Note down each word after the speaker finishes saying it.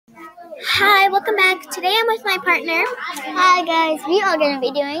Hi, welcome back. Today I'm with my partner. Hi guys, we are going to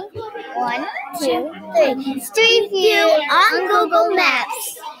be doing 1, 2, 3 Street View on Google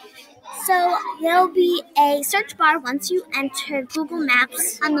Maps. So there'll be a search bar once you enter Google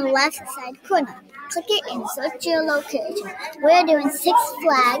Maps. On the left side corner, click it and search your location. We're doing Six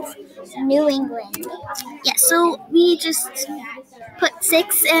Flags, New England. Yeah, so we just put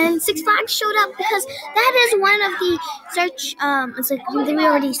 6 and Six Flags showed up because that is one of the search, it's like something we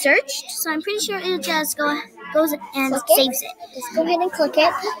already searched. So I'm pretty sure it just goes and saves it. Just go ahead and click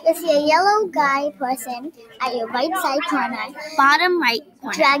it. You'll see a yellow guy person at your right side corner. Bottom right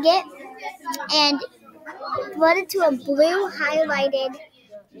corner. Drag it and put it to a blue highlighted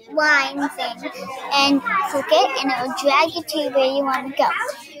line thing and click it and it will drag you to where you want to go.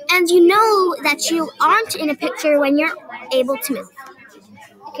 And you know that you aren't in a picture when you're able to move.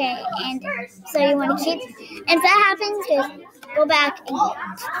 Okay, and so you want to keep, and if that happens, just go back and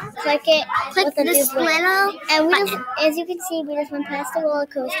click it. Click this little and we button. just, as you can see, we just went past the roller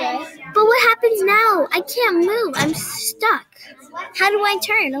coaster. But what happens now? I can't move. I'm stuck. How do I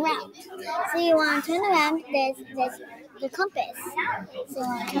turn around? So you want to turn around, there's the compass. So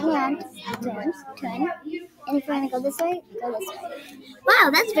you want to turn around, turn, and if you want to go this way, go this way. Wow,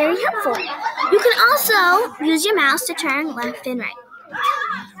 that's very helpful. You can also use your mouse to turn left and right.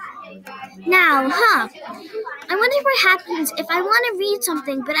 Now, I wonder what happens if I want to read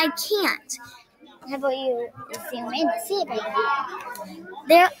something, but I can't. How about you zoom in to see it better?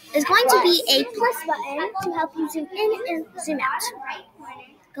 There is going to be a plus button to help you zoom in and zoom out.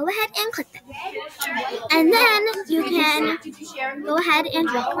 Go ahead and click that. And then you can go ahead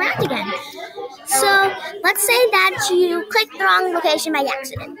and walk around again. So let's say that you clicked the wrong location by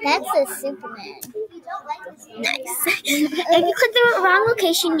accident. That's a Superman. Nice. If you click the wrong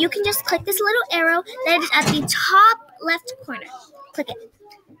location, you can just click this little arrow that is at the top left corner. Click it.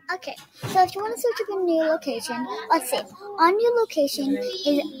 Okay, so if you want to search up a new location, let's see. On your location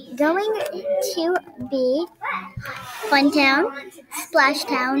is going to be Funtown,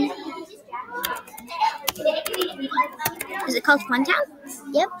 Splashtown. Is it called Funtown?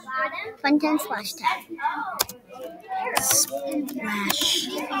 Yep, Funtown, Splashtown.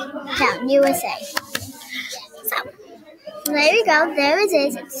 Splashtown, USA. So, there you go. There it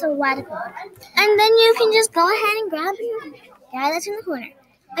is. It's so radical. And then you can just go ahead and grab your guy that's in the corner.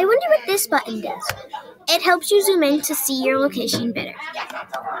 I wonder what this button does. It helps you zoom in to see your location better.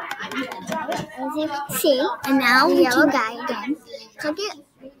 As you can see, and now the yellow guy again. Click it,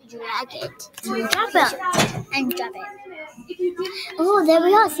 drag it, and drop it. And drop it. Oh, there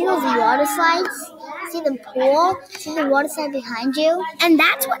we are. See those water slides? See the pool? See the water slide behind you? And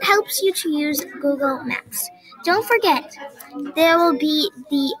that's what helps you to use Google Maps. Don't forget, there will be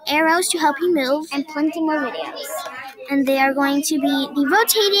the arrows to help you move. And plenty more videos. And they are going to be the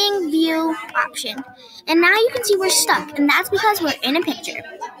rotating view option. And now you can see we're stuck, and that's because we're in a picture.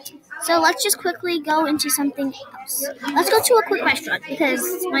 So let's just quickly go into something else. Let's go to a quick restaurant, because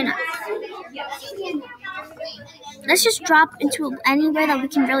why not? Let's just drop into anywhere that we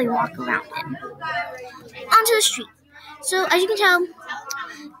can really walk around in. Onto the street. So as you can tell,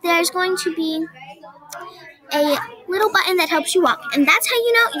 there's going to be a little button that helps you walk, and that's how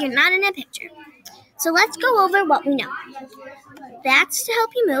you know you're not in a picture. So let's go over what we know. That's to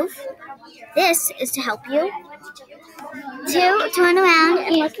help you move. This is to help you to turn around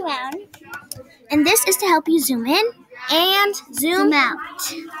and look around. And this is to help you zoom in and zoom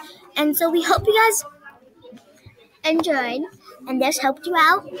out. And so we hope you guys enjoyed, and this helped you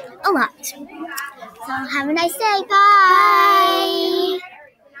out a lot. So have a nice day. Bye.